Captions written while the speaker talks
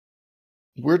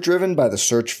We're driven by the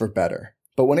search for better.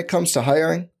 But when it comes to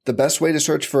hiring, the best way to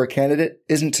search for a candidate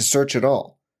isn't to search at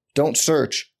all. Don't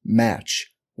search,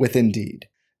 match with Indeed.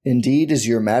 Indeed is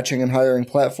your matching and hiring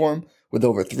platform with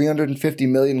over 350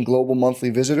 million global monthly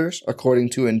visitors,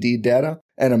 according to Indeed data,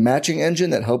 and a matching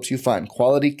engine that helps you find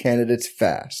quality candidates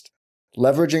fast.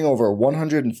 Leveraging over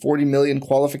 140 million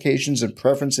qualifications and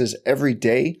preferences every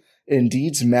day,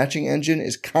 Indeed's matching engine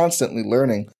is constantly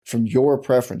learning from your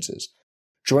preferences.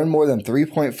 Join more than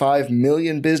 3.5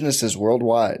 million businesses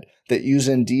worldwide that use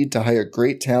Indeed to hire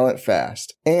great talent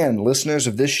fast. And listeners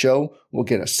of this show will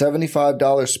get a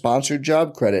 $75 sponsored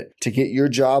job credit to get your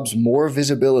jobs more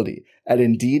visibility at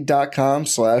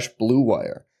Indeed.com/Blue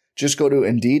Wire. Just go to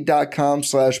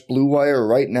Indeed.com/Blue Wire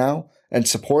right now and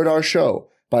support our show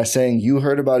by saying you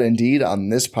heard about Indeed on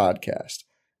this podcast.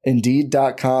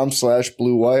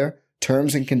 Indeed.com/Blue Wire.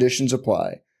 Terms and conditions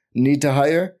apply. Need to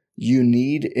hire? You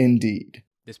need Indeed.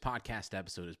 This podcast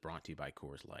episode is brought to you by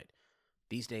Coors Light.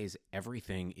 These days,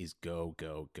 everything is go,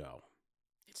 go, go.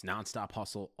 It's nonstop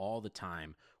hustle all the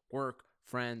time. Work,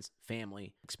 friends,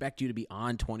 family, expect you to be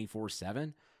on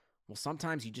 24/7. Well,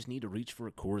 sometimes you just need to reach for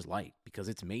a Coors Light because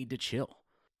it's made to chill.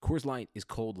 Coors Light is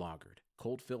cold lagered,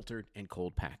 cold filtered, and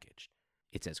cold packaged.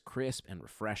 It's as crisp and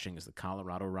refreshing as the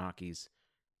Colorado Rockies.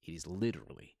 It is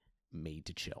literally made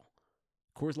to chill.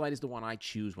 Coors Light is the one I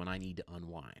choose when I need to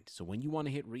unwind. So when you want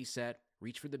to hit reset,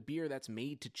 reach for the beer that's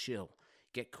made to chill.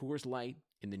 Get Coors Light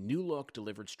in the new look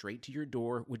delivered straight to your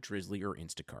door with Drizzly or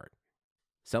Instacart.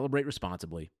 Celebrate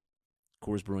responsibly.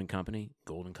 Coors Brewing Company,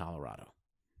 Golden, Colorado.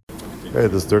 Hey,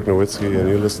 this is Dirk Nowitzki, and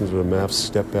you listen to the Mavs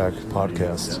Step Back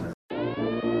podcast.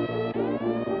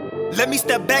 Let me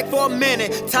step back for a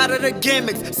minute, tired of the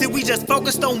gimmicks. See, we just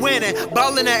focused on winning.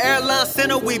 Ball in the airline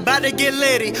center, we bout to get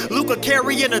litty. Luka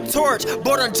carrying a torch,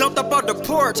 boy done jumped up on the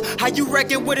porch. How you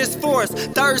reckon with his force?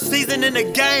 Third season in the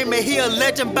game, and he a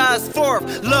legend by his fourth.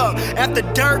 Look, after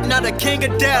Dirk, now the king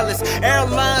of Dallas.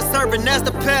 Airline serving as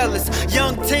the palace.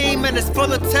 Young team and it's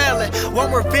full of talent.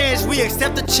 Want revenge, we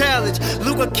accept the challenge.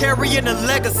 Luka carrying a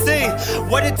legacy.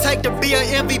 What it take to be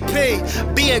an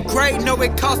MVP? Being great, know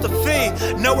it costs a fee.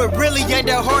 Know it really ain't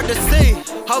that hard to see.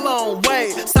 Hold on,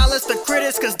 wait. Silence the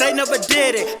critics, cause they never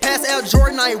did it. Past Al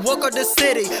Jordan, I ain't woke up the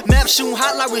city. Map shooting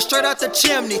hot like we straight out the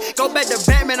chimney. Go back to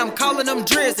Batman, I'm calling them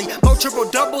Drizzy. More triple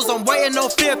doubles, I'm waiting on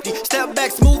 50. Step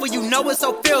back smoother, you know it's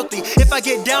so filthy. If I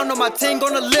get down on my team,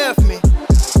 gonna lift me.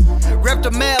 Rep the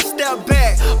Mavs, step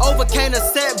back, overcame the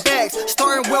setbacks,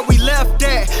 starting where we left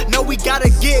at. No, we gotta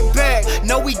get back,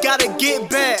 no, we gotta get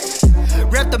back.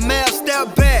 Rep the Mavs,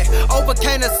 step back,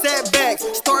 overcame the setbacks,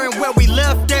 starting where we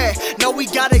left at. No, we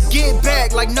gotta get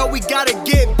back, like no, we gotta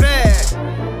get back.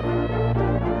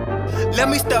 Let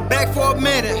me step back for a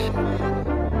minute.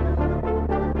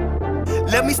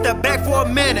 Let me step back for a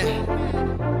minute.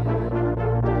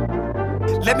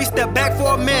 Let me step back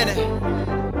for a minute.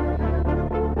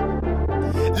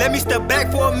 Let me step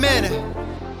back for a minute.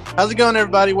 How's it going,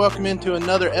 everybody? Welcome into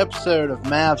another episode of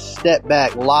Mavs Step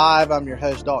Back Live. I'm your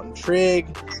host, Dalton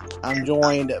Trigg. I'm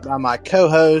joined by my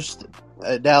co-host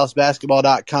at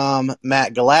DallasBasketball.com,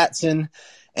 Matt Galatson.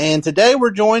 And today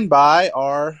we're joined by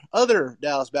our other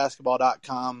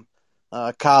DallasBasketball.com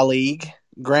colleague,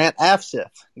 Grant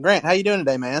Afseth. Grant, how you doing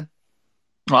today, man?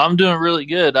 Well, I'm doing really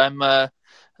good.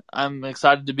 I'm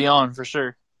excited to be on for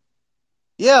sure.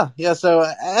 Yeah. So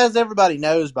as everybody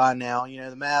knows by now, you know,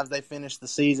 the Mavs, they finished the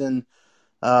season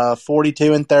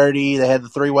 42-30. They had the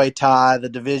three-way tie. The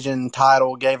division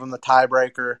title gave them the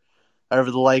tiebreaker over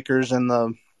the Lakers and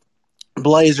the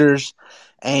Blazers.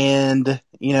 And,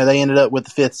 you know, they ended up with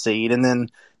the fifth seed. And then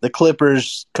the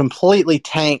Clippers completely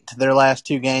tanked their last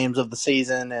two games of the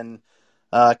season and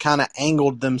kind of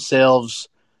angled themselves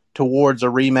towards a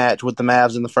rematch with the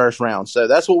Mavs in the first round. So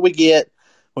that's what we get.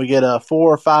 We get a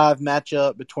 4 or 5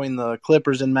 matchup between the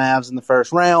Clippers and Mavs in the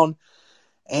first round.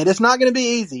 And it's not going to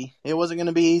be easy. It wasn't going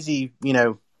to be easy, you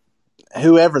know,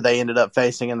 whoever they ended up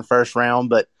facing in the first round.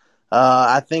 But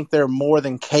I think they're more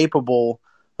than capable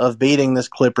of beating this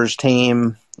Clippers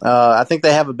team. I think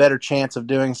they have a better chance of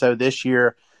doing so this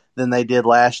year than they did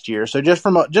last year. So just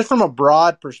from a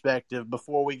broad perspective,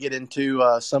 before we get into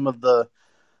some of the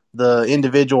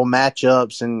individual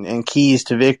matchups and keys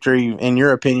to victory, in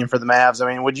your opinion, for the Mavs, I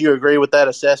mean, would you agree with that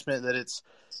assessment that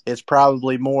it's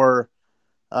probably more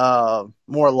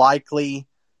likely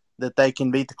that they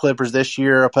can beat the Clippers this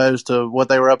year opposed to what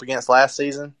they were up against last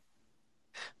season?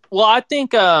 Well, I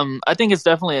think it's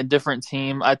definitely a different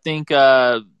team. I think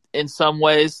in some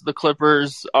ways the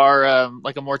Clippers are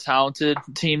like a more talented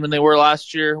team than they were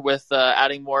last year with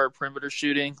adding more perimeter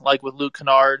shooting, like with Luke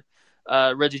Kennard.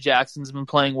 Reggie Jackson's been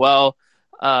playing well.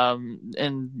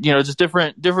 and just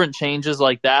different changes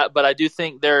like that. But I do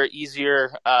think they're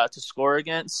easier to score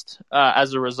against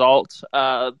as a result.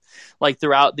 Like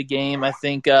throughout the game, I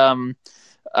think second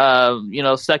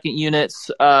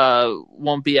units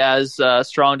won't be as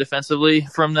strong defensively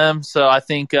from them. So I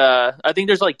think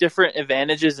there's like different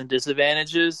advantages and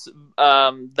disadvantages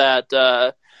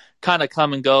that kind of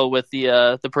come and go with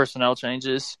the personnel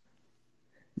changes.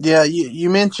 Yeah, you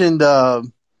mentioned a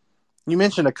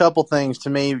couple things to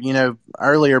me,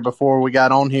 earlier before we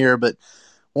got on here, but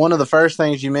one of the first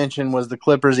things you mentioned was the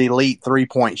Clippers' elite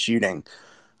 3-point shooting.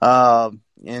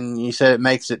 And you said it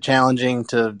makes it challenging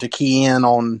to key in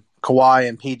on Kawhi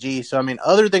and PG. So, I mean,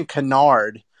 other than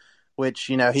Kennard, which,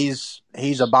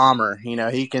 he's a bomber,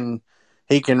 he can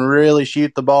really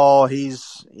shoot the ball.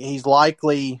 He's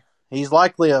likely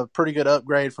a pretty good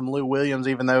upgrade from Lou Williams,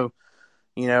 even though,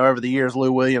 over the years,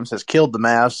 Lou Williams has killed the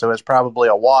Mavs, so it's probably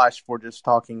a wash if we're just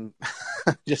talking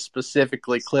just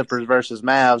specifically Clippers versus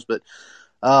Mavs. But,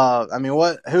 I mean,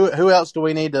 who else do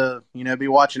we need to, be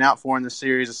watching out for in this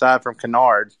series aside from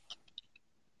Kennard?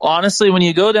 Honestly, when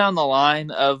you go down the line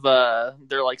of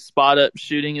their like spot up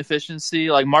shooting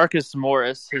efficiency, like Marcus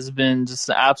Morris has been just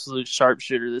an absolute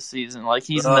sharpshooter this season. Like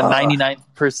he's in the 99th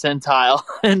percentile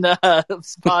in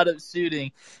spot up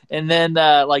shooting. And then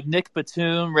like Nick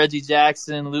Batum, Reggie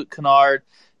Jackson, Luke Kennard.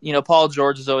 Paul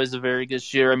George is always a very good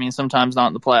shooter. I mean, sometimes not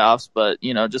in the playoffs, but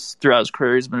just throughout his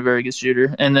career, he's been a very good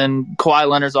shooter. And then Kawhi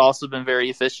Leonard's also been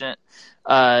very efficient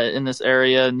in this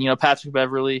area, and Patrick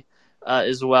Beverley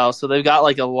as well. So they've got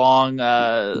like a long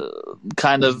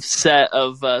kind of set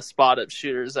of spot up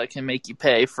shooters that can make you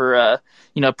pay for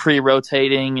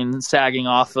pre-rotating and sagging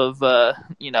off of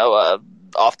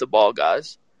off the ball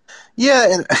guys.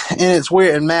 Yeah, and it's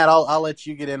weird. And Matt, I'll let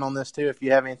you get in on this too if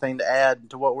you have anything to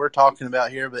add to what we're talking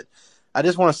about here. But I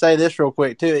just want to say this real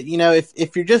quick too.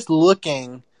 If you're just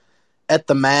looking at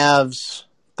the Mavs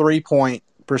 3-point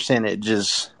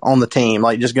percentages on the team,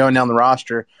 like just going down the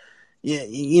roster,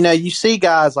 you see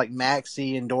guys like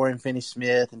Maxey and Dorian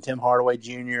Finney-Smith and Tim Hardaway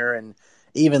Jr. and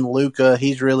even Luka.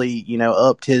 He's really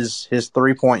upped his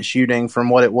 3-point shooting from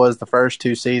what it was the first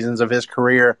 2 seasons of his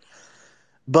career.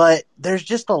 But there's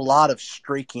just a lot of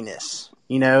streakiness.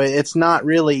 It's not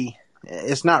really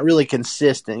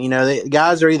consistent. The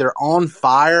guys are either on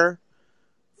fire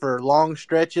for long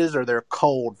stretches or they're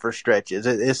cold for stretches.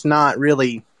 It's not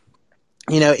really,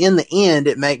 in the end,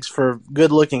 it makes for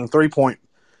good looking 3-point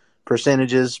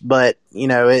percentages, but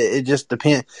it just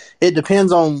depends. It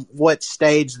depends on what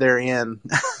stage they're in,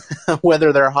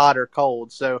 whether they're hot or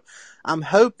cold. So I'm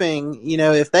hoping,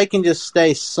 if they can just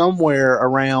stay somewhere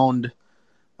around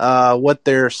what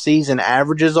their season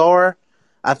averages are,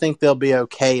 I think they'll be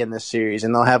okay in this series,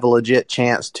 and they'll have a legit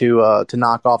chance to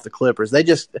knock off the Clippers.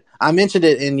 I mentioned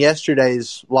it in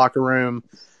yesterday's locker room.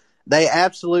 They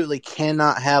absolutely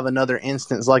cannot have another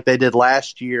instance like they did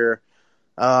last year,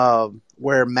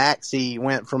 where Maxey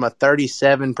went from a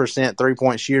 37%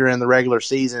 3-point shooter in the regular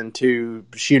season to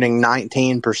shooting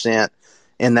 19%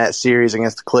 in that series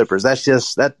against the Clippers.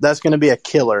 That's going to be a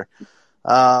killer.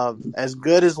 As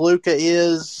good as Luka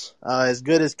is, as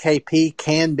good as KP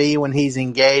can be when he's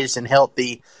engaged and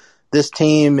healthy, this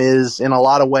team is in a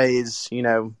lot of ways,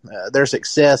 their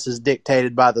success is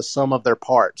dictated by the sum of their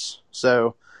parts.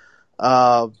 So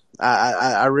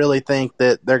I really think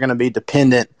that they're going to be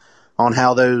dependent on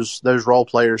how those role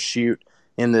players shoot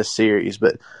in this series.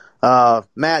 But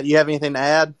Matt, you have anything to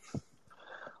add?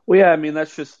 Well, yeah, I mean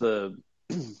that's just the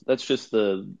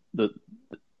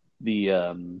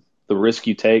risk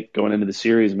you take going into the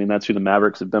series. I mean, that's who the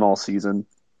Mavericks have been all season,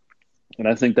 and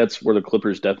I think that's where the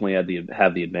Clippers definitely have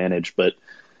the advantage. But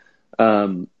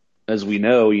as we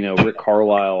know, Rick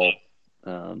Carlisle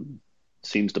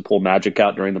seems to pull magic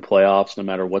out during the playoffs, no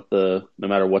matter what the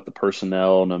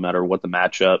personnel, no matter what the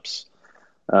matchups.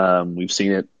 We've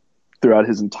seen it throughout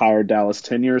his entire Dallas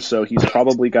tenure, so he's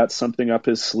probably got something up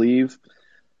his sleeve.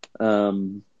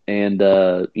 You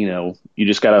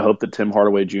just got to hope that Tim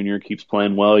Hardaway Jr. keeps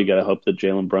playing well. You got to hope that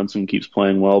Jalen Brunson keeps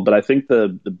playing well. But I think the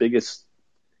biggest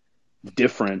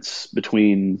difference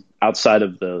between outside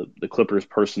of the Clippers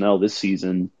personnel this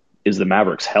season is the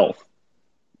Mavericks' health.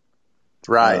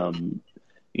 Right.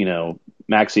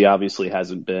 Maxey obviously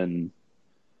hasn't been,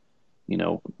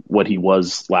 what he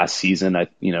was last season. I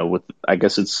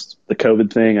guess it's the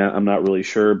COVID thing. I'm not really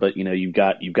sure, but you've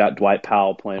got Dwight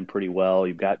Powell playing pretty well.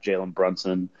 You've got Jalen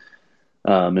Brunson,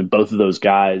 and both of those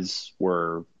guys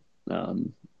were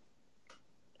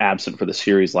absent for the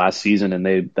series last season, and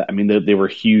they were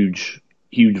huge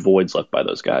voids left by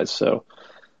those guys. So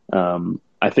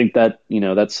I think that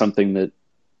that's something that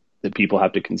people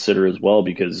have to consider as well,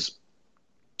 because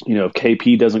if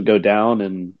KP doesn't go down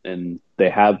and they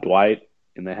have Dwight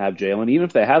and they have Jalen, even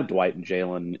if they have Dwight and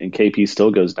Jalen and KP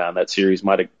still goes down, that series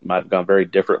might have gone very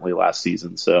differently last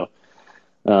season. So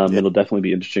it'll definitely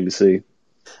be interesting to see.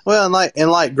 Well,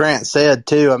 and like Grant said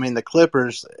too, I mean the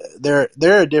Clippers, they're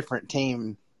a different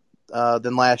team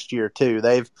than last year too.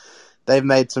 They've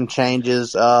made some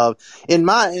changes. And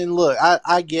look,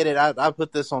 I get it. I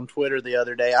put this on Twitter the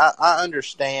other day. I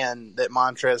understand that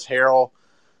Montrezl Harrell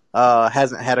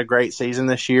hasn't had a great season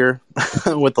this year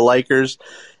with the Lakers,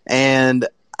 and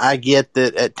I get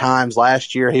that at times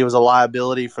last year he was a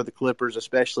liability for the Clippers,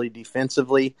 especially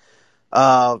defensively.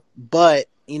 But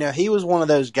he was one of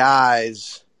those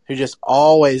guys who just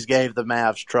always gave the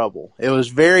Mavs trouble. It was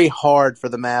very hard for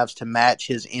the Mavs to match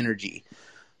his energy.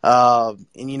 And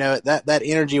that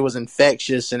energy was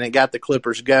infectious, and it got the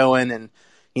Clippers going. And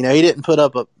he didn't put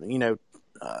up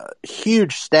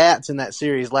huge stats in that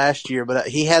series last year, but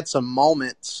he had some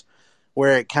moments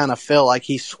where it kind of felt like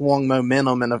he swung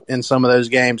momentum in some of those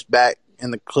games back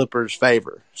in the Clippers'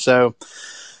 favor. So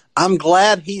I'm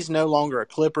glad he's no longer a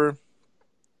Clipper.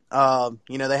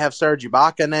 They have Serge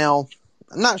Ibaka now.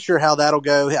 I'm not sure how that'll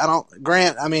go.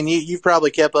 Grant, I mean, you've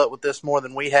probably kept up with this more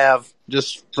than we have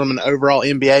just from an overall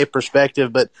NBA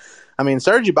perspective, but I mean,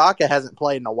 Serge Ibaka hasn't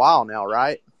played in a while now,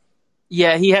 right?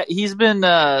 Yeah, he's been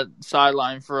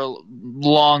sidelined for a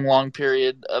long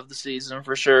period of the season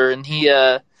for sure, and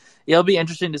it'll be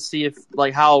interesting to see if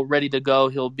how ready to go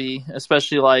he'll be,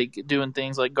 especially doing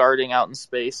things like guarding out in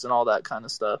space and all that kind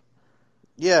of stuff.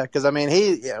 Yeah, because I mean,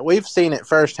 we've seen it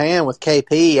firsthand with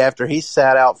KP after he's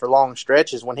sat out for long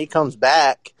stretches. When he comes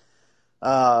back,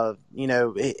 even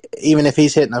if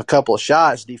he's hitting a couple of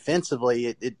shots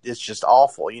defensively, it's just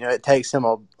awful. It takes him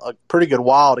a pretty good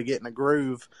while to get in a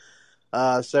groove.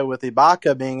 So with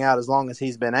Ibaka being out as long as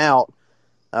he's been out,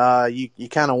 you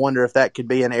kind of wonder if that could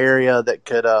be an area that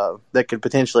could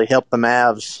potentially help the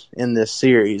Mavs in this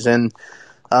series. And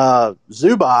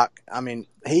Zubac, I mean,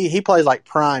 he plays like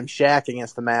prime Shaq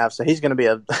against the Mavs, so he's going to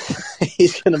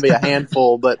be a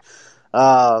handful. But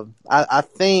I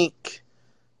think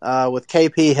with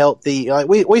KP healthy,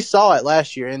 we saw it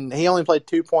last year, and he only played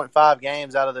 2.5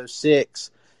 games out of those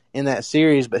 6 in that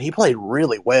series, but he played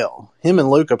really well. Him and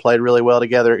Luka played really well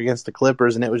together against the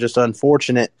Clippers, and it was just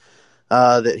unfortunate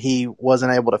that he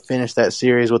wasn't able to finish that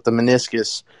series with the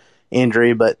meniscus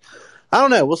injury. But I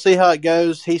don't know. We'll see how it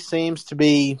goes. He seems to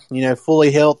be,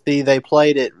 fully healthy. They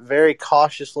played it very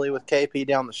cautiously with KP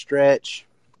down the stretch.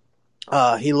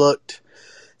 He looked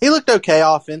okay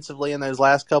offensively in those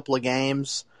last couple of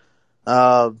games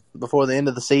before the end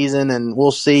of the season, and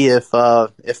we'll see if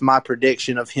my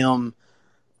prediction of him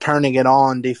turning it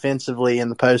on defensively in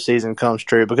the postseason comes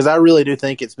true, because I really do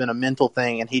think it's been a mental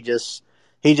thing, and he just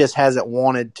hasn't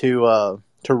wanted to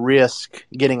risk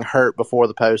getting hurt before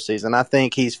the postseason. I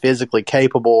think he's physically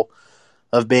capable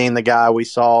of being the guy we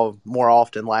saw more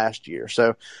often last year.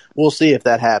 So we'll see if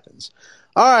that happens.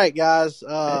 All right, guys.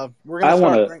 We're going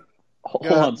to start. Hold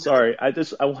on. Sorry. I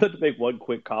wanted to make one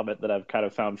quick comment that I've kind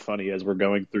of found funny as we're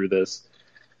going through this.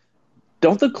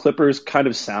 Don't the Clippers kind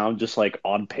of sound just like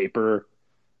on paper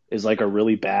is like a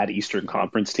really bad Eastern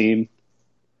Conference team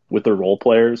with their role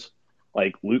players?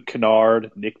 Like Luke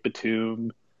Kennard, Nick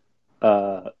Batum,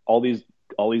 all these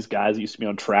guys that used to be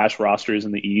on trash rosters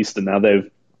in the East, and now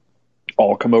they've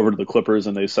all come over to the Clippers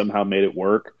and they somehow made it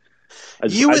work. I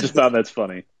just found that's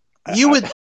funny.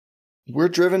 We're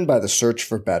driven by the search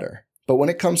for better. But when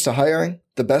it comes to hiring,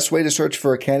 the best way to search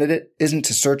for a candidate isn't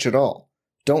to search at all.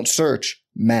 Don't search,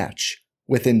 match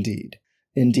with Indeed.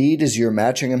 Indeed is your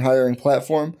matching and hiring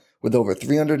platform with over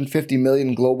 350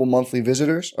 million global monthly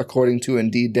visitors, according to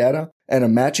Indeed data, and a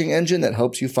matching engine that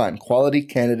helps you find quality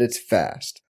candidates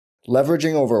fast.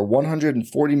 Leveraging over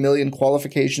 140 million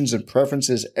qualifications and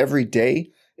preferences every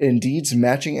day, Indeed's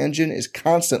matching engine is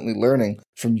constantly learning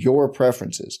from your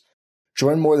preferences.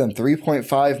 Join more than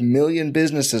 3.5 million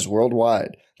businesses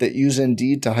worldwide that use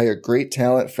Indeed to hire great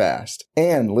talent fast.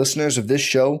 And listeners of this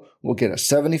show will get a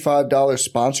 $75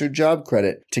 sponsored job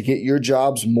credit to get your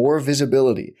jobs more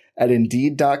visibility at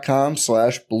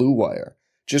Indeed.com/Blue Wire.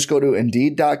 Just go to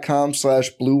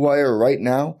Indeed.com/Blue Wire right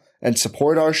now and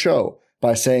support our show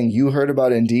by saying you heard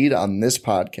about Indeed on this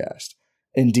podcast.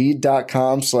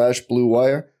 Indeed.com/Blue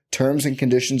Wire. Terms and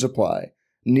conditions apply.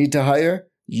 Need to hire?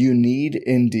 You need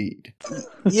Indeed.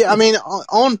 Yeah, I mean,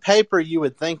 on paper you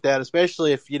would think that,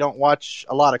 especially if you don't watch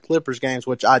a lot of Clippers games,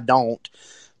 which I don't.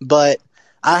 But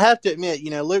I have to admit,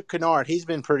 Luke Kennard, he's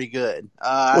been pretty good.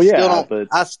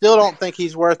 I still don't think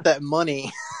he's worth that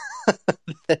money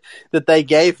that they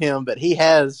gave him, but he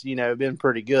has, been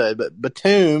pretty good. But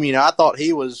Batum, I thought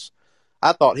he was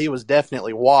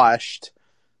definitely washed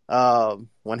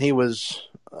when he was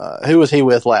who was he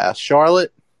with last?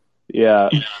 Charlotte. Yeah.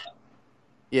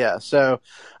 Yeah, so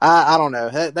I don't know.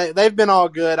 They've been all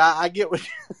good. I get what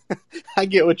I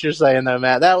get what you're saying though,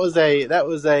 Matt. That was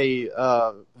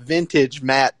a vintage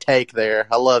Matt take there.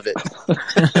 I love it.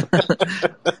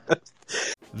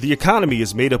 The economy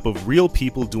is made up of real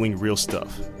people doing real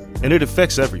stuff, and it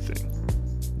affects everything.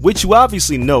 Which you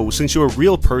obviously know since you're a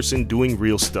real person doing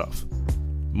real stuff.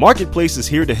 Marketplace is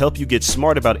here to help you get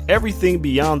smart about everything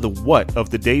beyond the what of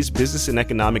the day's business and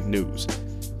economic news.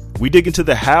 We dig into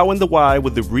the how and the why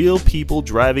with the real people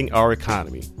driving our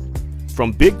economy.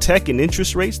 From big tech and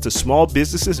interest rates to small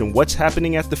businesses and what's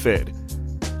happening at the Fed.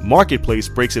 Marketplace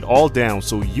breaks it all down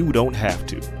so you don't have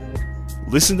to.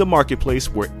 Listen to Marketplace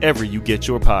wherever you get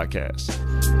your podcasts.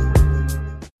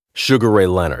 Sugar Ray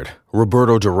Leonard,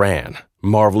 Roberto Duran,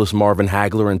 Marvelous Marvin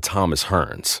Hagler, and Thomas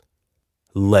Hearns.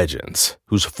 Legends,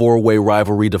 whose four-way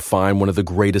rivalry defined one of the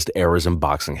greatest eras in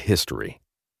boxing history.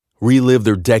 Relive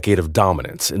their decade of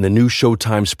dominance in the new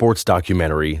Showtime sports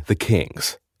documentary, The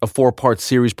Kings, a 4-part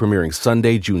series premiering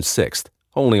Sunday, June 6th,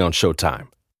 only on Showtime.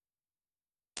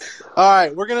 All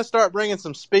right, we're going to start bringing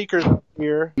some speakers up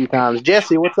here a few times.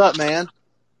 Jesse, what's up, man?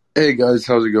 Hey, guys.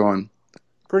 How's it going?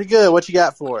 Pretty good. What you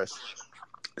got for us?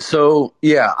 So,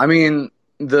 yeah, I mean,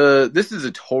 this is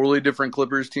a totally different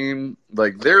Clippers team.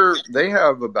 Like, they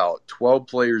have about 12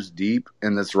 players deep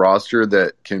in this roster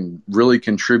that can really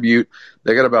contribute.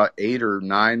 They got about 8 or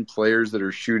 9 players that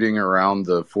are shooting around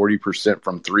the 40%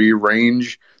 from three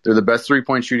range. They're the best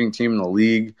three-point shooting team in the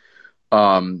league.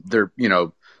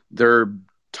 They're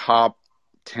top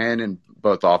 10 in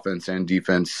both offense and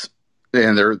defense,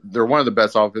 and they're one of the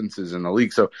best offenses in the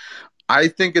league. So I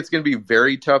think it's going to be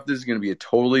very tough. This is going to be a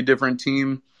totally different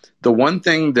team. The one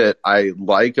thing that I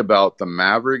like about the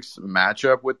Mavericks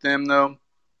matchup with them, though,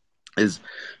 is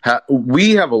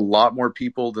we have a lot more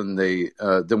people than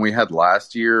we had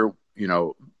last year. You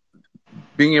know,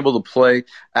 being able to play,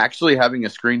 actually having a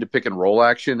screen to pick and roll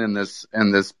action in this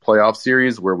playoff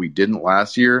series where we didn't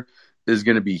last year is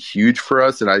going to be huge for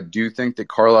us. And I do think that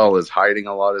Carlisle is hiding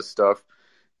a lot of stuff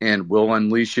and will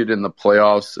unleash it in the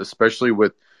playoffs, especially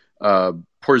with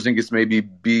Porzingis maybe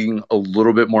being a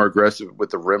little bit more aggressive with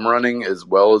the rim running, as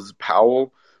well as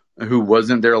Powell, who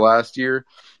wasn't there last year.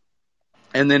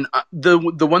 And then the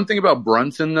one thing about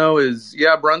Brunson, though, is,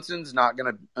 Brunson's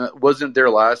wasn't there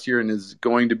last year and is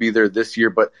going to be there this year,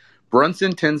 but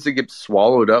Brunson tends to get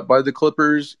swallowed up by the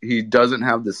Clippers. He doesn't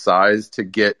have the size to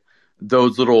get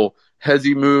those little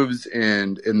hezzy moves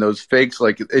and those fakes.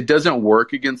 Like, it doesn't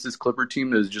work against this Clipper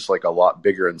team that is just like a lot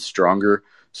bigger and stronger.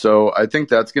 So I think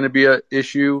that's going to be an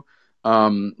issue.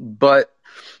 But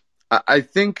I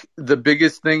think the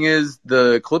biggest thing is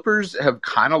the Clippers have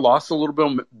kind of lost a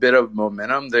little bit of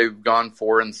momentum. They've gone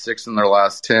 4-6 in their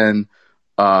last 10.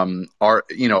 Are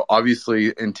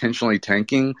obviously intentionally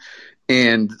tanking,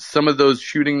 and some of those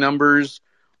shooting numbers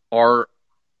are.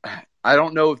 I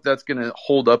don't know if that's going to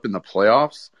hold up in the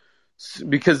playoffs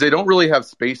because they don't really have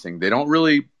spacing. They don't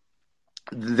really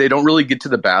get to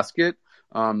the basket.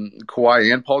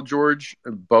 Kawhi and Paul George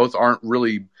both aren't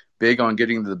really big on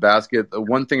getting to the basket. The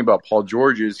one thing about Paul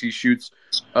George is he shoots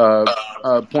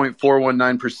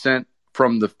 0.419%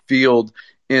 from the field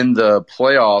in the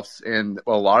playoffs, and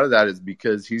a lot of that is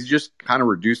because he's just kind of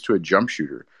reduced to a jump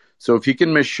shooter. So if he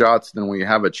can miss shots, then we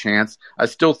have a chance. I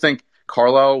still think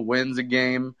Carlisle wins a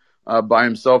game by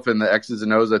himself in the X's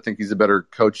and O's. I think he's a better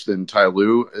coach than Ty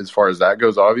Lue as far as that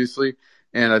goes, obviously.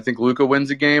 And I think Luka wins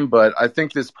a game, but I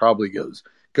think this probably goes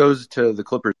to the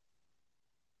Clippers.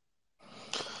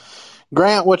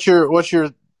 Grant, what's your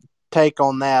take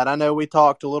on that? I know we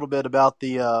talked a little bit about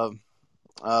the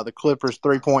Clippers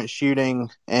 3-point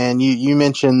shooting, and you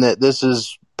mentioned that this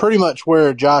is pretty much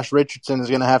where Josh Richardson is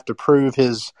going to have to prove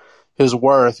his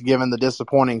worth given the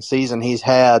disappointing season he's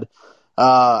had.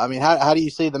 How do you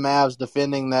see the Mavs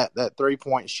defending that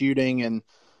 3-point shooting, and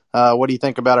what do you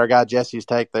think about our guy Jesse's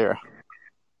take there?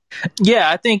 Yeah,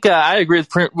 I think I agree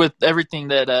with everything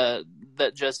that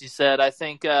Jesse said. I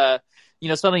think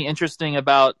something interesting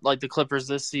about like the Clippers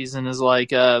this season is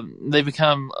like they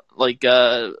become like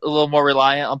a little more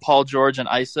reliant on Paul George and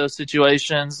ISO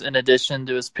situations in addition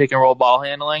to his pick and roll ball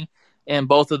handling, and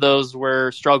both of those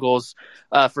were struggles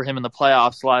for him in the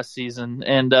playoffs last season.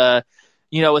 And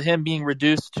with him being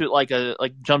reduced to like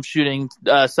jump shooting,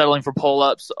 settling for pull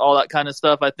ups, all that kind of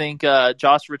stuff, I think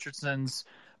Josh Richardson's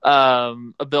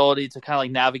ability to kind of like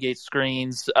navigate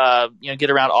screens, get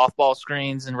around off-ball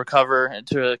screens and recover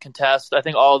into a contest. I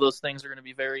think all of those things are going to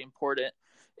be very important,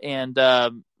 and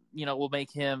will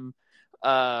make him,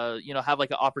 have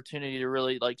like an opportunity to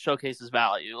really like showcase his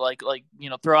value. Like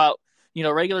throw out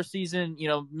regular season,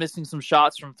 missing some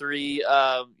shots from three,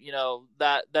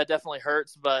 that definitely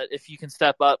hurts. But if you can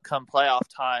step up come playoff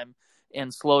time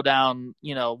and slow down,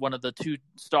 one of the two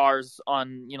stars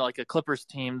on, like a Clippers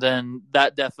team, then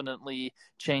that definitely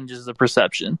changes the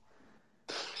perception.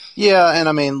 Yeah, and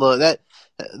I mean, look, that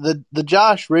the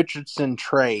Josh Richardson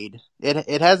trade,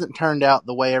 it hasn't turned out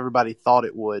the way everybody thought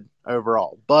it would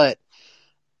overall, but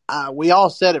we all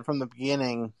said it from the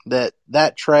beginning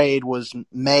that trade was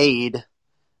made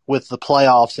with the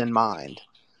playoffs in mind.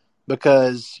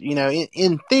 Because,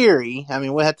 in theory, I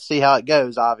mean, we'll have to see how it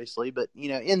goes, obviously, but,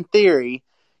 in theory,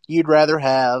 you'd rather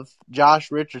have Josh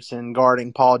Richardson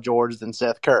guarding Paul George than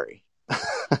Seth Curry.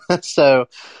 So,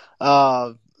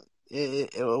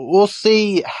 we'll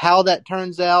see how that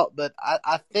turns out, but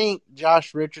I think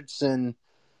Josh Richardson,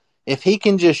 if he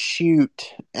can just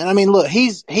shoot, and I mean, look,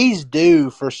 he's due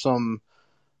for some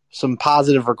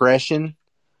positive regression,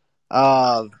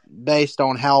 based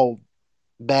on how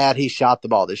bad he shot the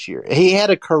ball this year. He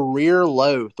had a career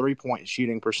low 3-point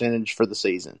shooting percentage for the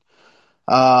season.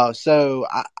 So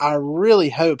I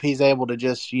really hope he's able to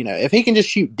just, if he can just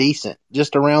shoot decent,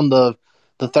 just around the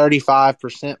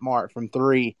 35% mark from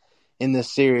three in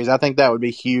this series, I think that would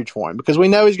be huge for him because we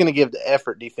know he's going to give the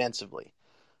effort defensively.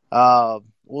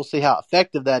 We'll see how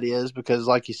effective that is because,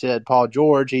 like you said, Paul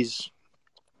George, he's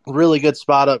a really good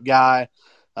spot up guy.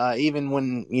 Even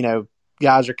when,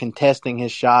 guys are contesting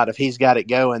his shot, if he's got it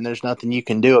going, there's nothing you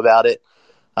can do about it.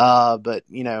 But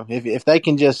if they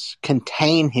can just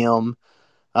contain him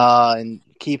and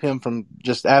keep him from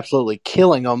just absolutely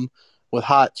killing them with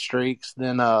hot streaks,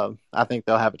 then I think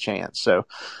they'll have a chance. So,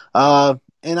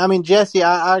 and I mean, Jesse,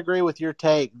 I agree with your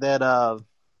take that I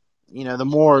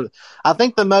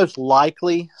think the most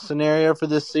likely scenario for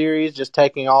this series, just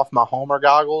taking off my homer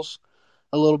goggles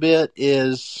a little bit,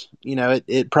 is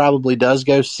it probably does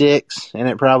go 6 and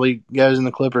it probably goes in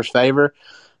the Clippers' favor.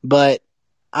 But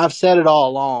I've said it all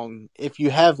along, if you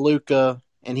have Luka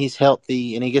and he's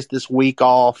healthy and he gets this week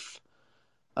off,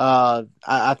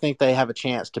 I think they have a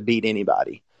chance to beat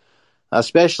anybody,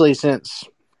 especially since,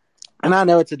 and I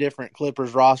know it's a different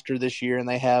Clippers roster this year and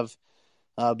they have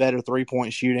better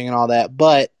 3-point shooting and all that,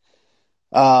 but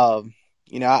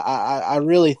I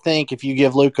really think if you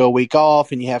give Luka a week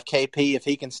off and you have KP, if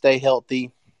he can stay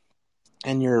healthy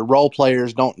and your role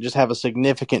players don't just have a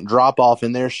significant drop off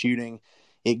in their shooting,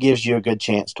 it gives you a good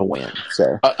chance to win.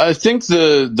 So I think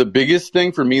the biggest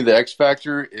thing for me, the X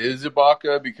factor, is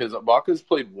Ibaka, because Ibaka's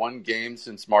played one game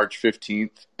since March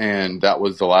 15th, and that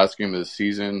was the last game of the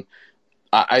season.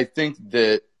 I think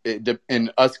that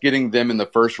in us getting them in the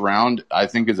first round, I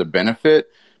think is a benefit,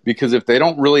 because if they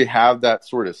don't really have that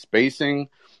sort of spacing,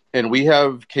 and we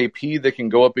have KP that can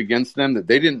go up against them that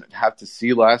they didn't have to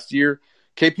see last year,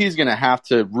 KP is going to have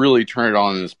to really turn it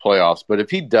on in this playoffs. But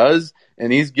if he does,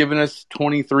 and he's giving us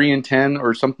 23 and 10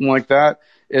 or something like that,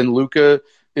 and Luka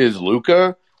is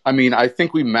Luka, I mean, I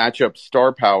think we match up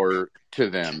star power to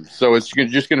them. So it's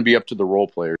just going to be up to the role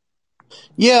players.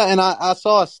 Yeah, and I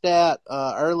saw a stat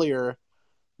earlier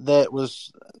that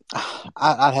was,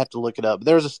 I'd have to look it up.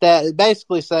 There was a stat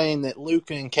basically saying that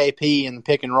Luka and KP in the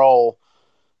pick and roll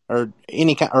or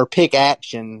any kind or pick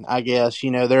action, I guess,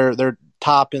 they're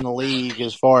top in the league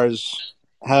as far as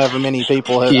however many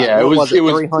people have. Yeah, it was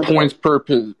 300 points per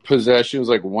possession. It was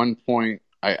like 1 point.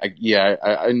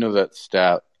 I know that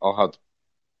stat. I'll have to.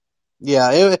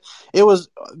 Yeah, it was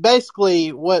basically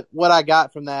what I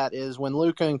got from that is when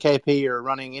Luka and KP are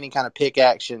running any kind of pick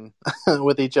action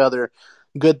with each other,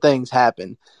 good things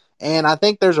happen. And I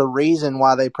think there's a reason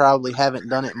why they probably haven't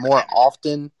done it more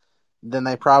often than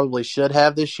they probably should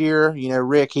have this year.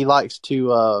 Rick, he likes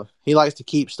to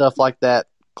keep stuff like that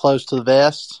close to the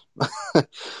vest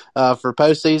for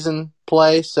postseason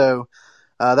play. So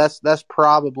that's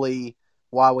probably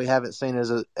why we haven't seen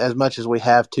as much as we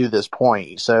have to this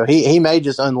point. So he may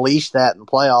just unleash that in the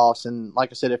playoffs. And like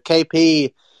I said, if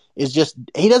KP is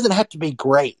he doesn't have to be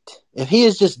great. If he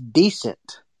is just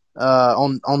decent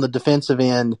on the defensive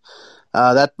end,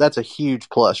 that's a huge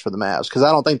plus for the Mavs, because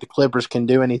I don't think the Clippers can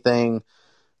do anything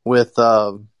with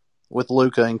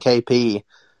Luka and KP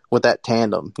with that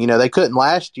tandem. They couldn't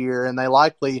last year, and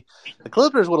the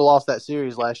Clippers would have lost that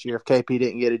series last year if KP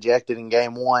didn't get ejected in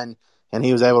Game 1 and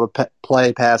he was able to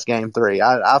play past Game 3.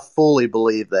 I fully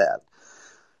believe that.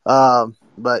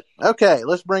 But okay,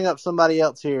 let's bring up somebody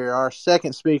else here. Our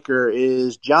second speaker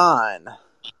is John.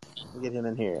 We'll get him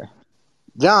in here.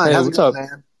 John, hey, how's it going, up?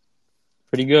 man?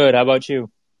 Pretty good. How about you?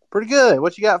 Pretty good.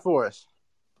 What you got for us?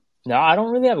 No, I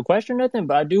don't really have a question or nothing,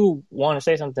 but I do want to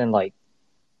say something. Like,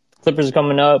 Clippers are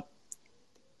coming up.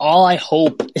 All I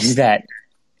hope is that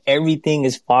everything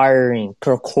is firing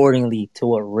accordingly to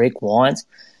what Rick wants.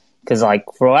 Because, like,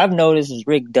 for what I've noticed is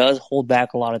Rick does hold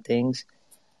back a lot of things.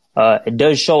 It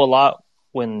does show a lot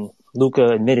when Luka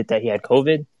admitted that he had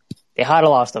COVID. They hide a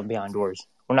lot of stuff behind doors.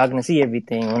 We're not going to see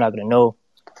everything. We're not going to know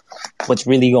what's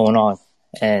really going on.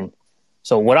 And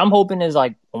so what I'm hoping is,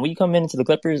 like, when we come into the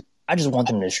Clippers, I just want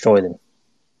them to destroy them.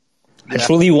 I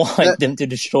truly want them to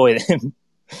destroy them.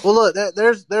 Well, look,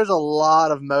 there's a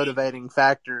lot of motivating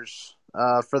factors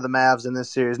for the Mavs in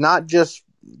this series. Not just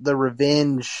the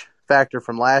revenge factor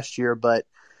from last year, but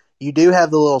you do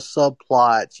have the little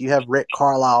subplots. You have Rick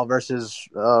Carlisle versus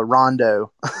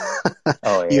Rondo.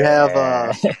 Oh,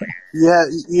 yeah. yeah.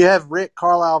 You have Rick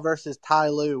Carlisle versus Ty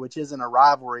Lue, which isn't a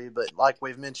rivalry, but like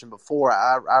we've mentioned before,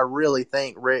 I really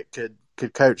think Rick could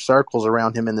coach circles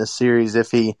around him in this series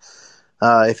if he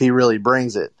really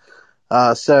brings it.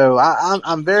 So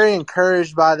I'm very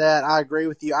encouraged by that. I agree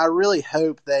with you. I really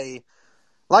hope they,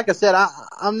 like I said,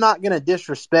 I'm not going to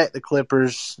disrespect the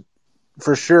Clippers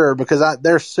for sure because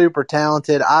they're super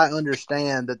talented. I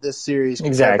understand that this series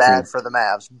could go bad for the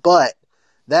Mavs, but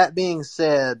that being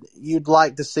said, you'd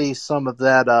like to see some of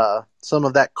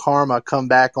that karma come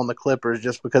back on the Clippers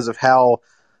just because of how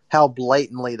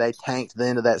blatantly they tanked the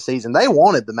end of that season. They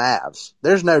wanted the Mavs.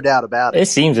 There's no doubt about it. It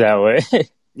seems that way.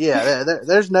 Yeah,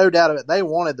 there's no doubt of it. They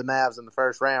wanted the Mavs in the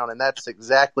first round, and that's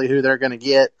exactly who they're going to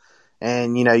get.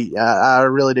 And, I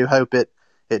really do hope it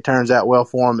turns out well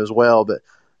for them as well. But,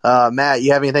 Matt,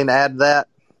 you have anything to add to that?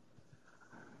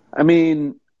 I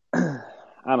mean, I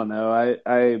don't know.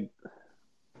 The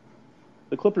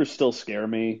Clippers still scare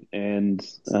me, and,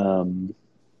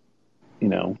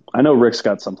 I know Rick's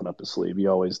got something up his sleeve. He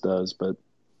always does. But,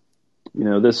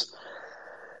 this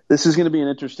is going to be an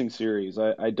interesting series.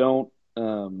 I don't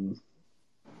know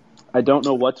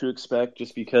what to expect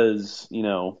just because,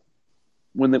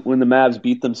 when the Mavs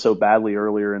beat them so badly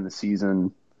earlier in the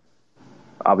season,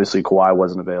 obviously Kawhi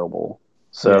wasn't available.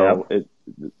 So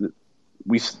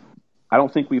I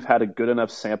don't think we've had a good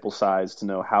enough sample size to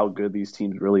know how good these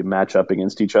teams really match up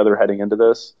against each other heading into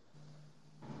this.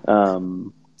 It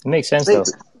makes sense though.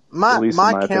 My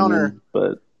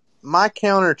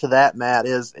counter to that, Matt,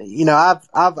 is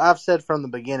I've said from the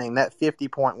beginning that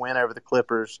 50-point win over the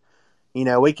Clippers,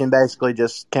 we can basically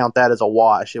just count that as a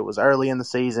wash. It was early in the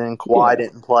season. Kawhi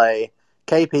didn't play.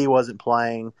 KP wasn't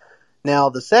playing. Now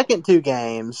the second two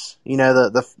games,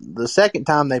 the second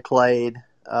time they played,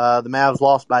 the Mavs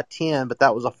lost by 10, but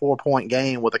that was a 4-point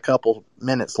game with a couple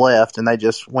minutes left, and they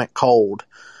just went cold.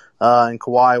 And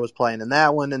Kawhi was playing in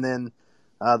that one, and then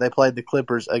they played the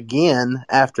Clippers again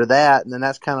after that, and then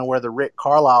that's kind of where the Rick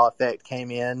Carlisle effect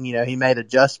came in. He made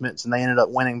adjustments, and they ended up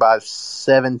winning by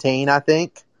 17, I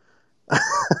think.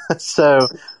 So,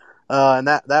 and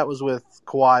that was with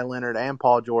Kawhi Leonard and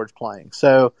Paul George playing.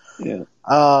 So,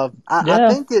 I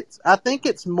think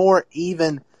it's more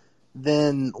even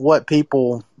than what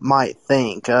people might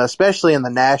think, especially in the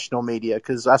national media.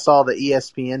 Because I saw the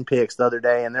ESPN picks the other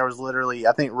day, and there was literally,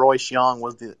 I think Royce Young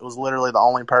was literally the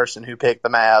only person who picked the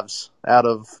Mavs out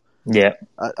of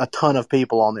a ton of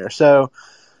people on there. So,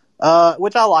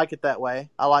 which I like it that way.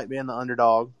 I like being the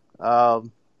underdog.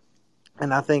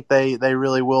 And I think they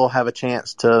really will have a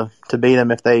chance to beat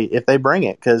them if they bring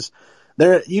it, because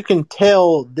you can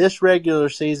tell this regular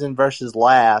season versus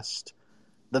last,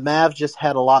 the Mavs just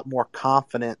had a lot more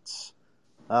confidence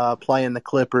playing the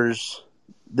Clippers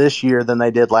this year than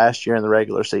they did last year in the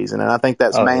regular season, and I think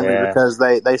that's mainly because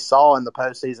they saw in the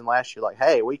postseason last year, like,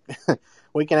 hey, we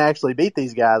can actually beat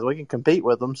these guys, we can compete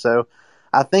with them. So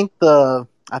I think the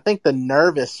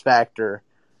nervous factor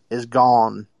is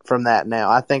gone from that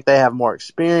now. I think they have more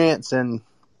experience, and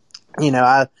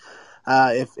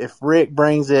if Rick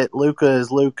brings it, Luka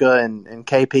is Luka, and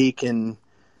KP can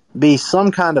be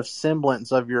some kind of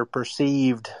semblance of your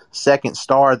perceived second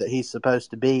star that he's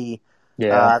supposed to be.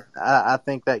 I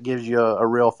think that gives you a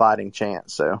real fighting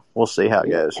chance. So we'll see how it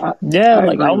goes. I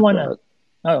want to.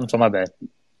 Oh, I'm sorry, my bad.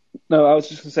 No, I was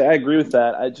just gonna say I agree with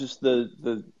that. I just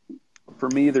for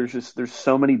me, there's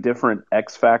so many different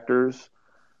X factors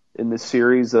in this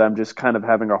series that I'm just kind of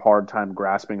having a hard time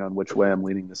grasping on which way I'm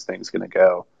leaning this thing's going to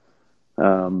go.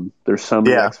 There's so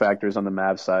many X factors on the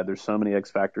Mavs side. There's so many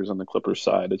X factors on the Clippers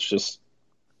side. It's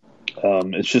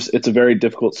a very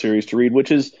difficult series to read,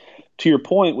 which is, to your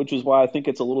point, which is why I think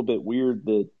it's a little bit weird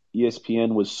that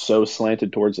ESPN was so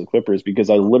slanted towards the Clippers, because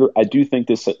I do think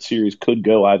this series could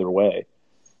go either way.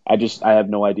 I have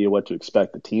no idea what to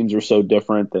expect. The teams are so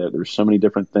different. There's so many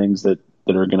different things that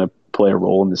are going to play a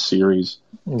role in this series.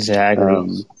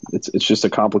 Exactly. It's just a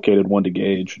complicated one to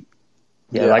gauge.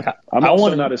 I'm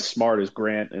also not as smart as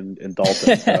Grant and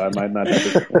Dalton, so I might not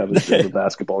have a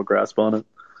basketball grasp on it.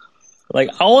 Like,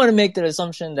 I want to make the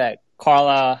assumption that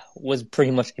Carlisle was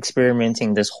pretty much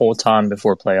experimenting this whole time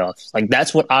before playoffs. Like,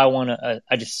 that's what I want to,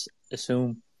 I just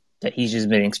assume that he's just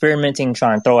been experimenting,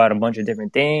 trying to throw out a bunch of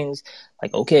different things.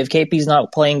 Like, okay, if KP's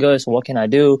not playing good, so what can I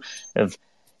do? If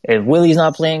Willie's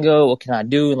not playing good, what can I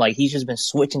do? And like, he's just been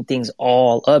switching things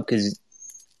all up because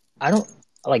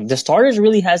the starters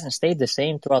really hasn't stayed the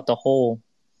same throughout the whole,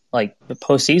 like, the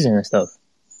postseason and stuff.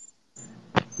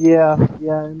 Yeah,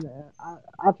 and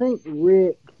I think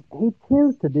Rick, he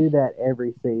tends to do that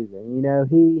every season. You know,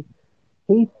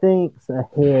 he thinks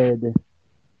ahead,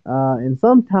 and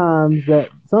sometimes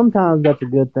that's a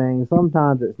good thing.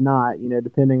 Sometimes it's not. You know,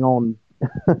 depending on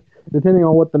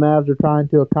what the Mavs are trying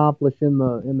to accomplish in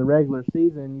the regular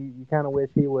season, you kind of wish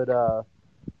he would,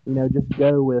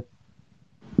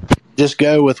 just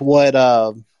go with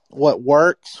what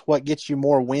works, what gets you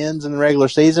more wins in the regular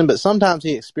season. But sometimes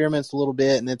he experiments a little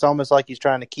bit, and it's almost like he's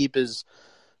trying to keep his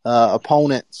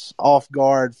opponents off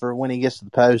guard for when he gets to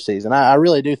the postseason. I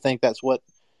really do think that's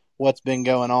what's been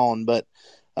going on. But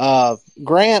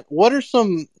Grant, what are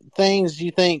some things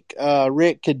you think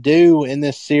Rick could do in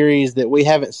this series that we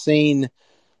haven't seen,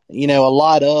 a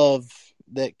lot of,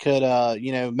 that could,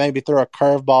 maybe throw a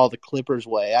curveball the Clippers'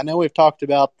 way? I know we've talked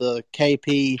about the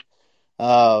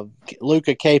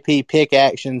Luka KP pick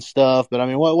action stuff, but I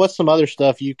mean, what's some other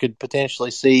stuff you could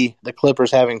potentially see the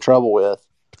Clippers having trouble with?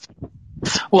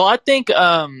 Well, I think they're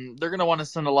going to want to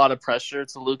send a lot of pressure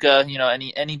to Luka.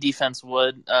 Any defense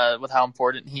would, with how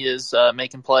important he is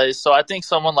making plays. So I think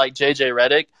someone like JJ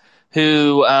Redick,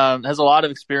 who has a lot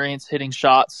of experience hitting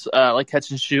shots, like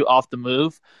catch and shoot off the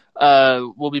move,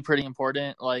 will be pretty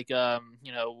important. Like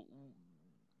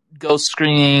ghost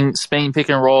screening, Spain pick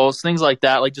and rolls, things like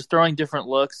that. Like just throwing different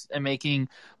looks and making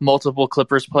multiple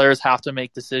Clippers players have to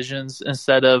make decisions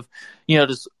instead of,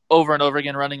 just over and over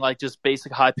again running like just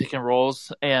basic high pick and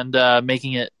rolls and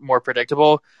making it more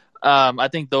predictable. I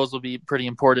think those will be pretty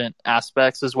important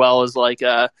aspects, as well as like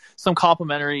some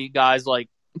complementary guys like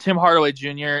Tim Hardaway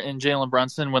Jr. and Jalen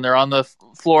Brunson when they're on the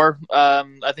floor.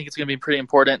 I think it's going to be pretty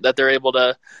important that they're able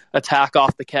to attack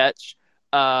off the catch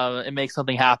and make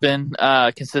something happen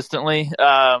consistently.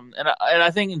 And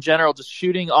I think in general, just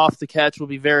shooting off the catch will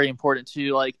be very important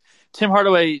too. Like Tim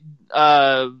Hardaway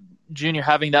Jr.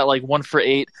 having that like 1 for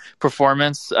 8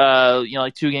 performance,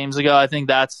 like 2 games ago. I think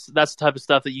that's the type of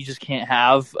stuff that you just can't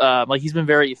have. Like he's been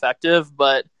very effective,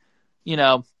 but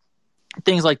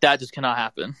things like that just cannot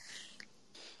happen.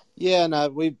 Yeah, no,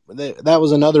 that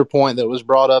was another point that was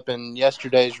brought up in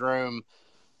yesterday's room.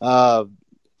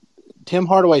 Tim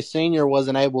Hardaway Sr.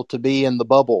 wasn't able to be in the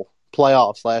bubble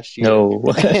playoffs last year. No.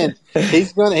 And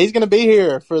he's gonna be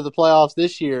here for the playoffs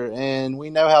this year, and we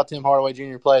know how Tim Hardaway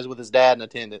Jr. plays with his dad in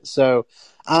attendance. So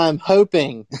I'm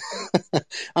hoping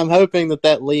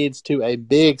that leads to a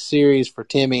big series for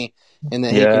Timmy, and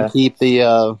that he can keep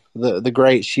the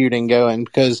great shooting going,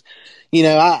 because he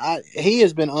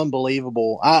has been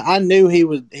unbelievable. I knew he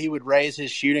would raise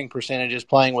his shooting percentages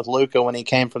playing with Luka when he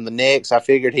came from the Knicks. I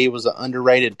figured he was an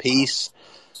underrated piece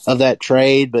of that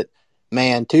trade, but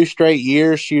man, 2 straight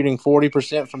years shooting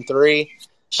 40% from 3.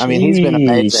 I mean, he's been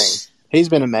amazing. He's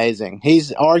been amazing.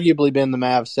 He's arguably been the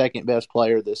Mavs' second best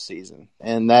player this season,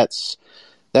 and that's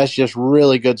just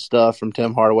really good stuff from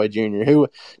Tim Hardaway Jr., who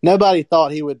nobody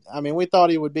thought he would. I mean, we thought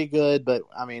he would be good, but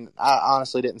I mean, I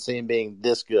honestly didn't see him being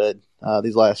this good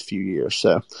these last few years.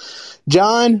 So,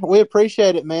 John, we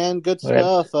appreciate it, man. Good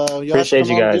stuff. Appreciate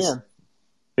you guys. Again.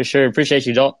 For sure. Appreciate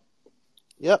you, Dalton.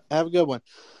 Yep. Have a good one.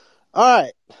 All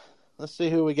right. Let's see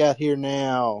who we got here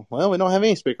now. Well, we don't have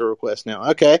any speaker requests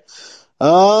now. Okay.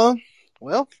 Well,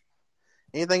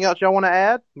 anything else y'all want to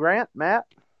add? Grant, Matt?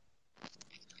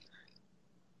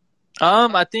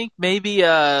 I think maybe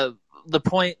the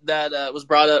point that was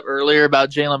brought up earlier about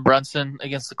Jalen Brunson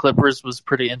against the Clippers was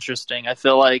pretty interesting. I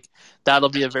feel like that'll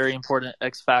be a very important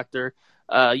X factor,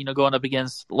 going up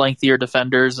against lengthier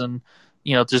defenders and,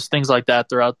 just things like that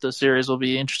throughout the series will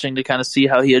be interesting to kind of see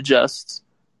how he adjusts.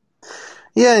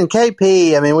 Yeah, and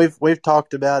KP, I mean, we've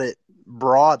talked about it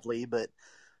broadly, but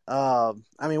I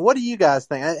mean, what do you guys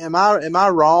think? Am I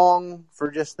wrong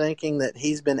for just thinking that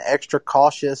he's been extra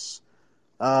cautious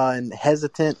and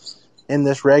hesitant in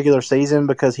this regular season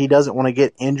because he doesn't want to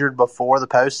get injured before the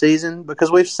postseason? Because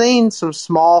we've seen some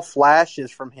small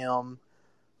flashes from him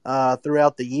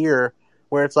throughout the year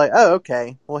where it's like, oh,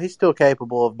 okay, well, he's still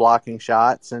capable of blocking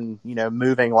shots and,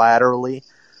 moving laterally.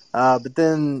 But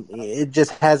then it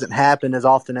just hasn't happened as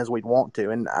often as we'd want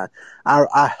to. And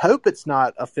I hope it's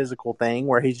not a physical thing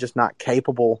where he's just not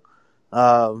capable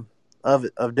of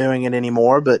doing it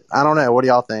anymore. But I don't know. What do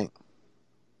y'all think?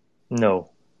 No,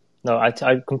 I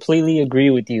completely agree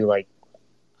with you. Like,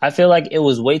 I feel like it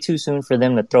was way too soon for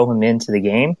them to throw him into the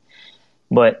game.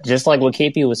 But just like what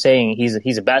KP was saying,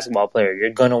 he's a basketball player.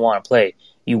 You're going to want to play.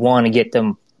 You want to get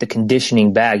them the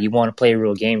conditioning back. You want to play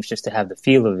real games just to have the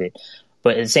feel of it.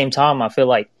 But at the same time, I feel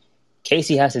like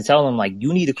Casey has to tell him, like,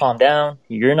 you need to calm down.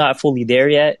 You're not fully there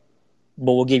yet,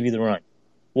 but we'll give you the run.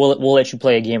 We'll let you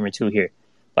play a game or two here.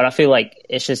 But I feel like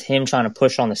it's just him trying to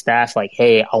push on the staff, like,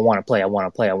 hey, I want to play, I want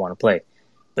to play, I want to play.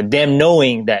 But them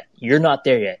knowing that you're not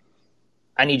there yet,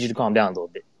 I need you to calm down a little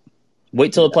bit.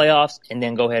 Wait till the playoffs, and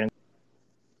then go ahead and.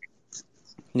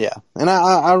 Yeah, and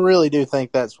I really do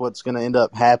think that's what's going to end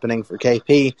up happening for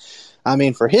KP. I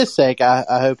mean, for his sake,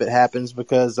 I hope it happens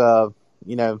because,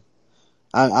 you know,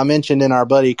 I mentioned in our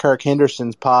buddy Kirk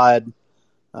Henderson's pod,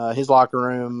 his locker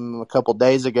room a couple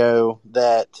days ago,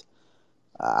 that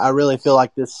I really feel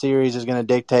like this series is going to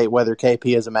dictate whether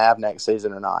KP is a Mav next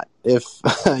season or not. If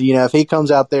you know, if he comes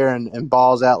out there and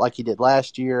balls out like he did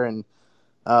last year, and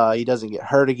he doesn't get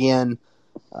hurt again,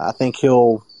 I think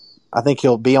he'll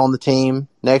be on the team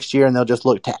next year, and they'll just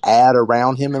look to add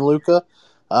around him and Luka.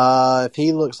 If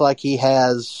he looks like he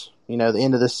has, you know, the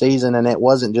end of the season, and it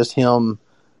wasn't just him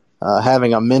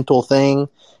having a mental thing,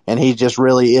 and he just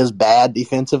really is bad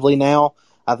defensively now,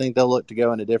 I think they'll look to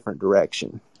go in a different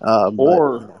direction.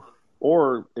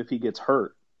 Or if he gets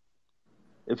hurt,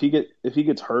 if he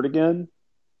gets hurt again,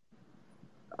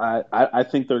 I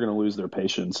think they're going to lose their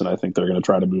patience, and I think they're going to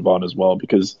try to move on as well.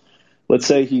 Because let's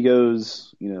say he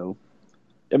goes, you know,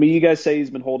 I mean, you guys say he's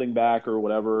been holding back or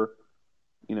whatever,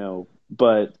 you know,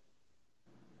 but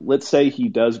let's say he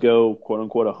does go quote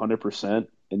unquote 100%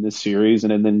 in this series,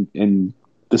 and then in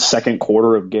the second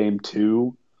quarter of game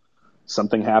 2,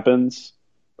 something happens,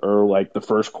 or like the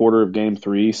first quarter of game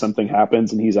 3, something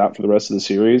happens, and he's out for the rest of the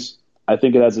series. I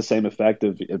think it has the same effect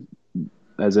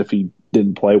as if he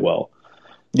didn't play well.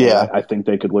 Yeah, I think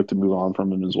they could look to move on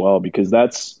from him as well, because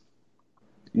that's,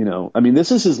 you know, I mean,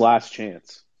 this is his last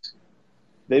chance.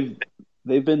 They've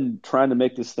been trying to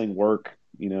make this thing work,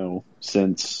 you know,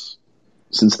 since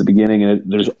the beginning,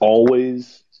 and there's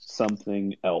always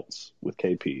something else with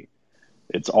KP.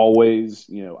 It's always,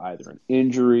 you know, either an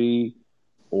injury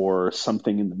or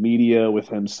something in the media with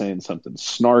him saying something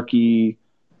snarky,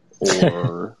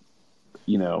 or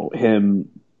you know, him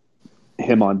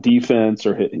on defense,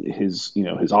 or his you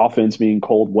know, his offense being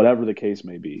cold, whatever the case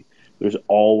may be. There's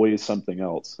always something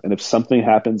else, and if something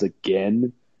happens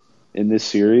again in this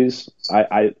series,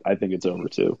 I think it's over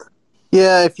too.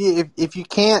 Yeah,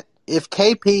 if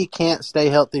KP can't stay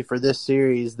healthy for this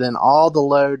series, then all the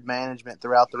load management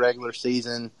throughout the regular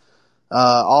season,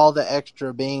 all the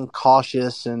extra being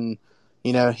cautious, and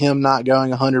you know, him not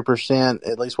going 100%,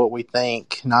 at least what we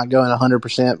think, not going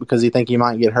 100% because he think he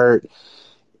might get hurt.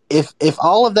 If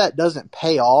all of that doesn't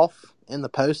pay off in the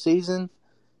postseason,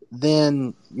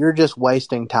 then you're just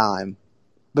wasting time,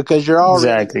 because you're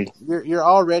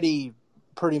already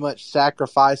pretty much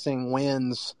sacrificing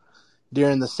wins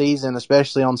during the season,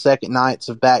 especially on second nights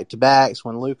of back-to-backs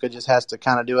when Luka just has to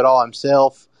kind of do it all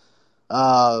himself.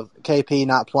 KP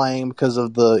not playing because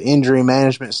of the injury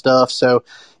management stuff. So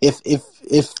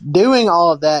if doing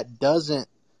all of that doesn't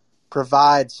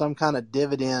provide some kind of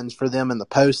dividends for them in the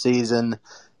postseason,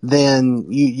 then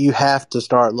you have to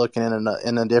start looking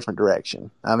in a different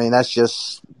direction. I mean, that's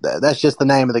just the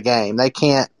name of the game. They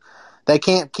can't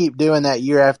keep doing that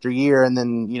year after year and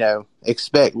then, you know,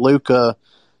 expect Luka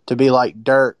to be like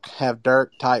Dirk, have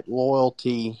Dirk type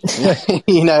loyalty.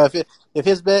 You know,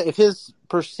 if his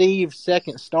perceived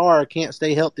second star can't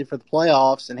stay healthy for the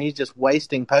playoffs, and he's just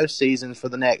wasting postseasons for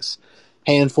the next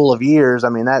handful of years, I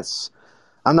mean,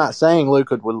 I'm not saying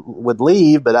Luka would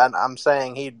leave, but I'm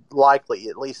saying he'd likely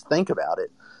at least think about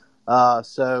it.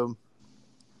 So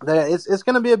it's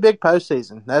going to be a big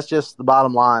postseason. That's just the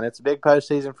bottom line. It's a big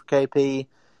postseason for KP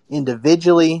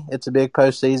individually. It's a big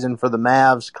postseason for the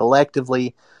Mavs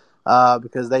collectively,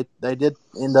 because they did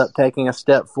end up taking a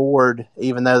step forward,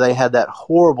 even though they had that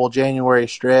horrible January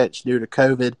stretch due to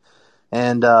COVID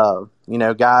and you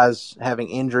know, guys having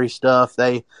injury stuff.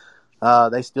 They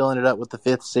still ended up with the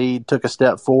 5th seed, took a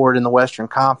step forward in the Western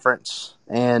Conference,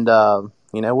 and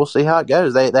you know, we'll see how it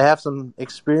goes. They have some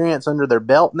experience under their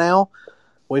belt now.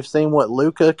 We've seen what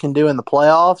Luka can do in the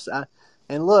playoffs.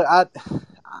 And look,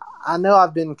 I know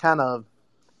I've been kind of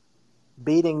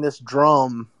beating this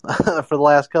drum for the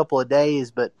last couple of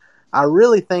days, but I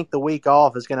really think the week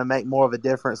off is going to make more of a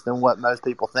difference than what most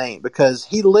people think, because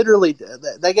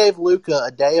they gave Luka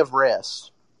a day of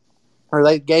rest, or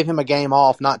they gave him a game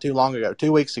off not too long ago,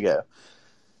 2 weeks ago.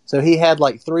 So he had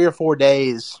like 3 or 4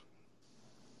 days.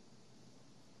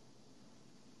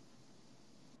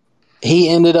 He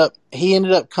ended up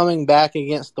coming back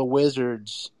against the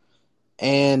Wizards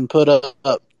and put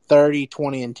up 30,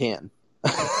 20, and 10.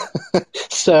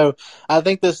 So I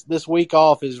think this week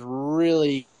off is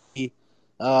really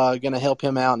going to help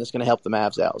him out, and it's going to help the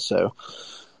Mavs out. So,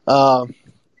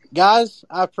 guys,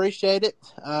 I appreciate it.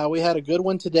 We had a good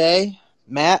one today.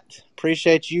 Matt,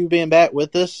 appreciate you being back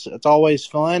with us. It's always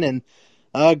fun. And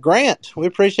Grant, we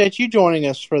appreciate you joining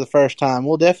us for the first time.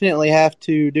 We'll definitely have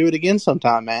to do it again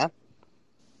sometime, man.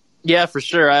 Yeah, for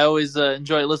sure. I always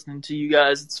enjoy listening to you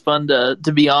guys. It's fun to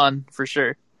be on, for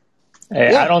sure.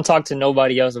 Hey, yeah. I don't talk to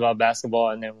nobody else about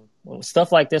basketball, and then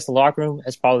stuff like this, the locker room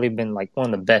has probably been like one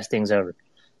of the best things ever.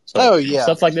 So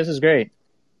stuff like this is great.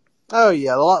 Oh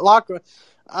yeah, the locker.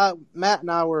 Matt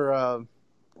and I were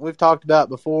we've talked about it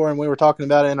before, and we were talking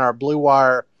about it in our Blue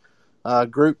Wire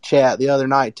group chat the other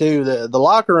night too. The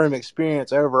locker room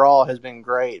experience overall has been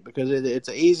great because it's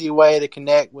an easy way to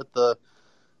connect with the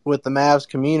Mavs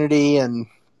community and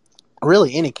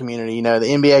really any community, the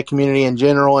NBA community in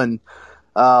general, and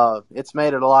it's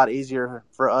made it a lot easier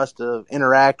for us to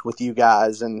interact with you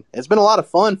guys, and it's been a lot of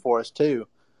fun for us too.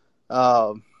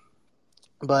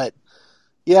 But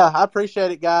yeah, I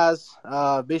appreciate it, guys.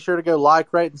 Be sure to go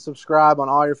like, rate, and subscribe on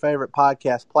all your favorite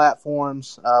podcast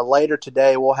platforms. Later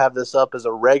today, we'll have this up as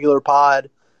a regular pod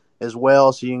as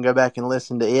well, so you can go back and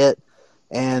listen to it.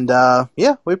 And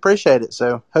yeah, we appreciate it.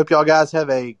 So hope y'all guys have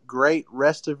a great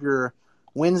rest of your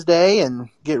Wednesday and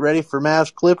get ready for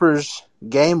Mavs-Clippers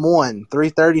Game 1,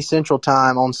 3:30 Central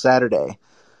Time on Saturday.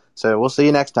 So we'll see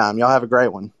you next time. Y'all have a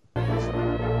great one.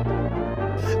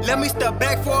 Let me step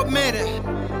back for a minute.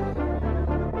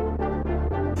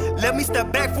 Let me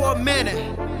step back for a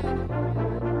minute.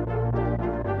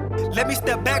 Let me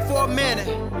step back for a minute.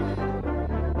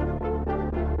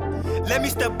 Let me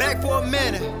step back for a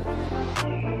minute.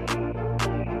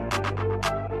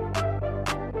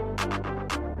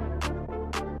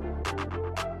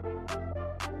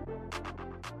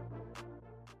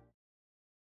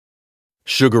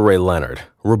 Sugar Ray Leonard,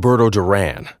 Roberto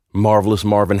Duran, Marvelous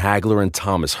Marvin Hagler, and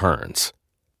Thomas Hearns.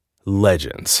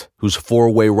 Legends, whose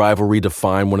four-way rivalry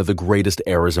defined one of the greatest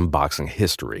eras in boxing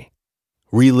history.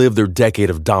 Relive their decade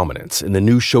of dominance in the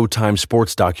new Showtime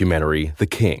sports documentary, The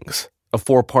Kings, a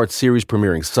 4-part series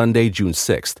premiering Sunday, June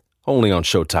 6th, only on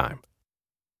Showtime.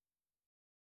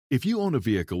 If you own a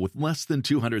vehicle with less than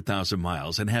 200,000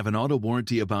 miles and have an auto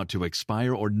warranty about to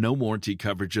expire or no warranty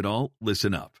coverage at all,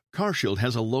 listen up. CarShield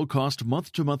has a low-cost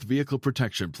month-to-month vehicle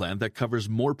protection plan that covers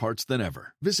more parts than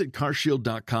ever. Visit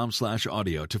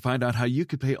carshield.com/audio to find out how you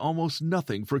could pay almost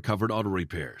nothing for covered auto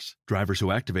repairs. Drivers who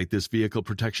activate this vehicle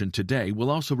protection today will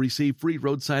also receive free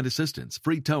roadside assistance,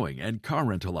 free towing, and car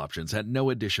rental options at no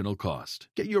additional cost.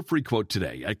 Get your free quote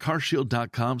today at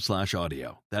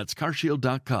carshield.com/audio. That's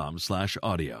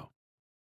carshield.com/audio.